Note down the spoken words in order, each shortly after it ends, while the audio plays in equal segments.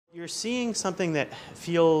You're seeing something that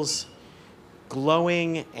feels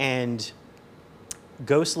glowing and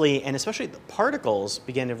ghostly, and especially the particles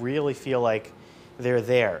begin to really feel like they're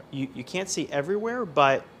there. You can't see everywhere,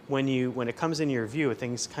 but when it comes into your view,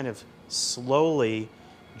 things kind of slowly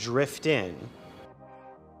drift in.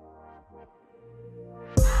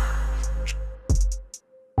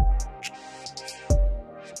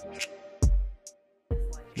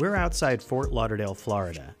 We're outside Fort Lauderdale,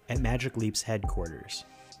 Florida, at Magic Leap's headquarters.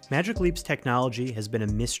 Magic Leap's technology has been a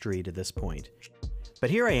mystery to this point. But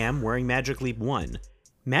here I am wearing Magic Leap 1.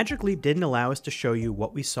 Magic Leap didn't allow us to show you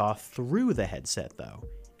what we saw through the headset though,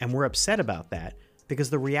 and we're upset about that because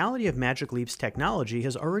the reality of Magic Leap's technology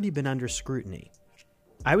has already been under scrutiny.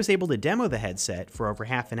 I was able to demo the headset for over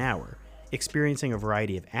half an hour, experiencing a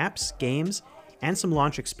variety of apps, games, and some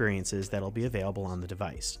launch experiences that'll be available on the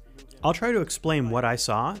device. I'll try to explain what I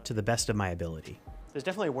saw to the best of my ability. There's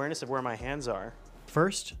definitely awareness of where my hands are.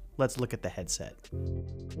 First, let's look at the headset.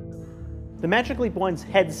 The Magic Leap 1's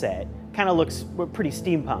headset kind of looks pretty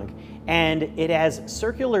steampunk, and it has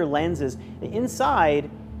circular lenses. The inside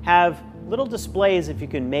have little displays, if you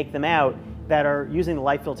can make them out, that are using the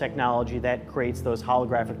light field technology that creates those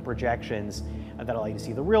holographic projections that allow you to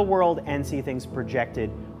see the real world and see things projected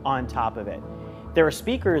on top of it. There are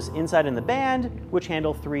speakers inside in the band which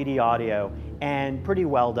handle 3D audio, and pretty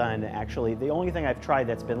well done actually. The only thing I've tried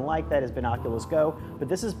that's been like that has been Oculus Go, but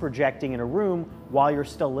this is projecting in a room while you're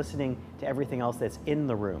still listening to everything else that's in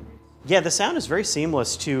the room. Yeah, the sound is very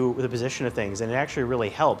seamless to the position of things, and it actually really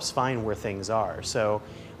helps find where things are. So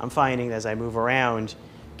I'm finding as I move around,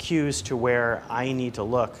 cues to where I need to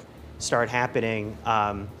look start happening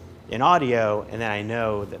in audio, and then I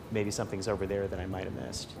know that maybe something's over there that I might have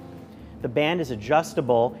missed. The band is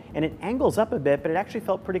adjustable and it angles up a bit, but it actually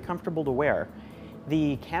felt pretty comfortable to wear.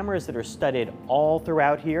 The cameras that are studded all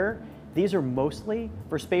throughout here, these are mostly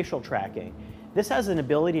for spatial tracking. This has an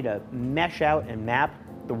ability to mesh out and map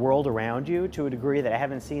the world around you to a degree that I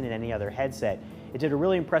haven't seen in any other headset. It did a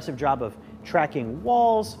really impressive job of tracking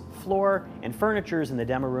walls, floor, and furnitures in the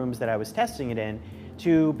demo rooms that I was testing it in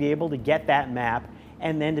to be able to get that map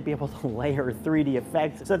and then to be able to layer 3D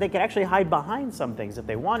effects so they could actually hide behind some things if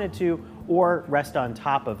they wanted to, or rest on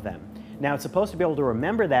top of them. Now it's supposed to be able to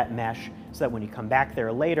remember that mesh so that when you come back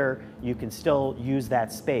there later, you can still use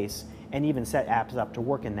that space and even set apps up to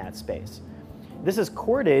work in that space. This is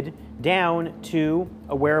corded down to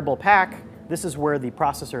a wearable pack. This is where the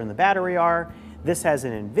processor and the battery are. This has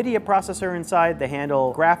an NVIDIA processor inside to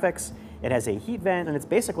handle graphics. It has a heat vent, and it's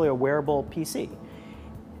basically a wearable PC.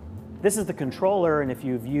 This is the controller, and if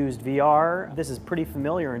you've used VR, this is pretty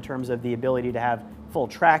familiar in terms of the ability to have full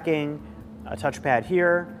tracking, a touchpad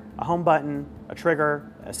here, a home button, a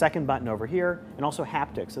trigger, a second button over here, and also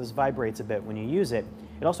haptics. So this vibrates a bit when you use it.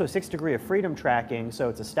 It also has 6 degrees of freedom tracking, so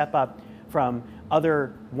it's a step up from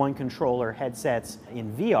other one controller headsets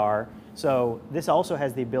in VR. So this also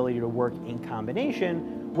has the ability to work in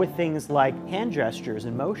combination with things like hand gestures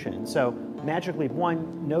and motion. So Magic Leap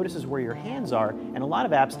 1 notices where your hands are, and a lot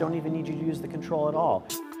of apps don't even need you to use the control at all.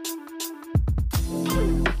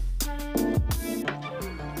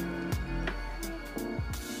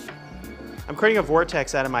 I'm creating a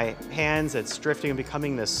vortex out of my hands that's drifting and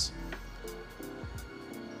becoming this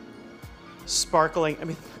sparkling. I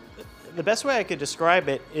mean, the best way I could describe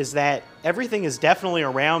it is that everything is definitely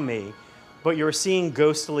around me, but you're seeing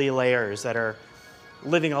ghostly layers that are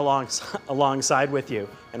living alongside with you.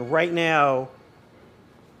 And right now,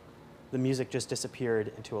 the music just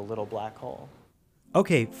disappeared into a little black hole.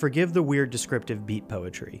 Okay, forgive the weird descriptive beat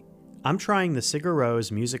poetry. I'm trying the Sigur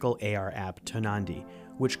Rós musical AR app Tonandi,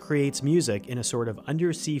 which creates music in a sort of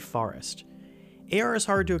undersea forest. AR is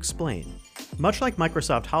hard to explain. Much like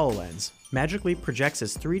Microsoft HoloLens, Magic Leap projects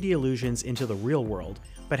its 3D illusions into the real world,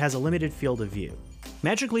 but has a limited field of view.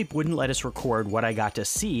 Magic Leap wouldn't let us record what I got to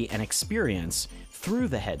see and experience through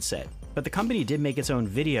the headset, but the company did make its own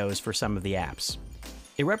videos for some of the apps.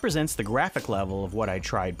 It represents the graphic level of what I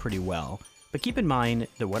tried pretty well, but keep in mind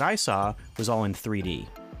that what I saw was all in 3D.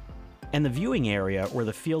 And the viewing area, or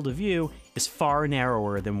the field of view, is far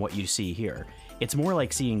narrower than what you see here. It's more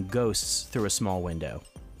like seeing ghosts through a small window.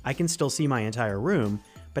 I can still see my entire room,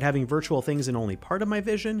 but having virtual things in only part of my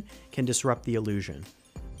vision can disrupt the illusion.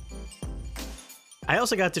 I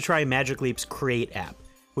also got to try Magic Leap's Create app,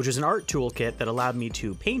 which is an art toolkit that allowed me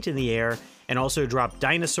to paint in the air and also drop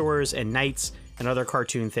dinosaurs and knights and other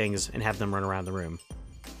cartoon things and have them run around the room.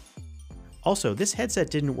 Also, this headset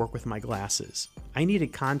didn't work with my glasses. I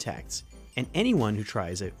needed contacts, and anyone who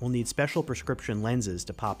tries it will need special prescription lenses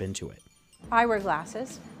to pop into it. I wear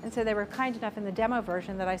glasses, and so they were kind enough in the demo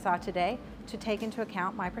version that I saw today to take into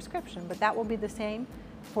account my prescription, but that will be the same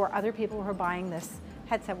for other people who are buying this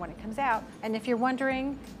headset when it comes out. And if you're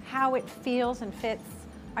wondering how it feels and fits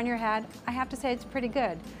on your head, I have to say it's pretty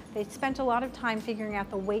good. They spent a lot of time figuring out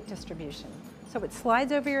the weight distribution. So it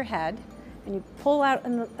slides over your head, and you pull out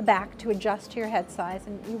in the back to adjust to your head size,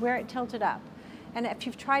 and you wear it tilted up. And if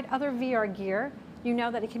you've tried other VR gear, you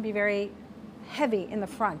know that it can be very heavy in the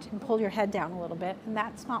front and pull your head down a little bit, and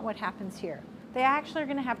that's not what happens here. They actually are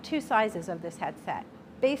going to have two sizes of this headset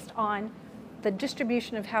based on the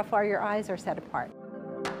distribution of how far your eyes are set apart.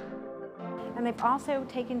 And they've also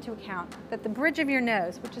taken into account that the bridge of your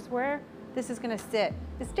nose, which is where this is going to sit,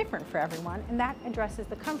 is different for everyone, and that addresses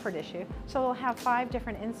the comfort issue. So they'll have 5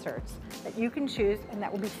 different inserts that you can choose and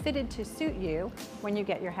that will be fitted to suit you when you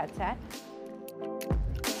get your headset.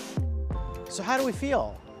 So how do we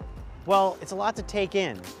feel? Well, it's a lot to take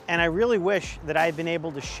in, and I really wish that I had been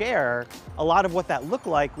able to share a lot of what that looked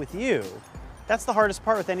like with you. That's the hardest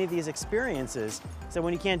part with any of these experiences, is that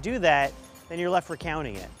when you can't do that, then you're left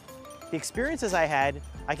recounting it. The experiences I had,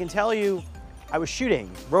 I can tell you, I was shooting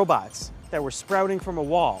robots that were sprouting from a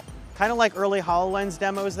wall, kind of like early HoloLens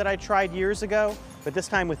demos that I tried years ago, but this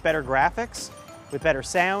time with better graphics, with better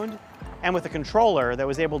sound, and with a controller that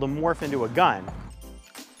was able to morph into a gun.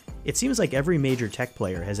 It seems like every major tech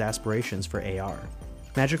player has aspirations for AR.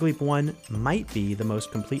 Magic Leap 1 might be the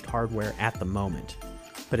most complete hardware at the moment,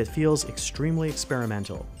 but it feels extremely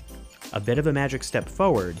experimental. A bit of a magic step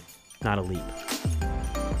forward, not a leap.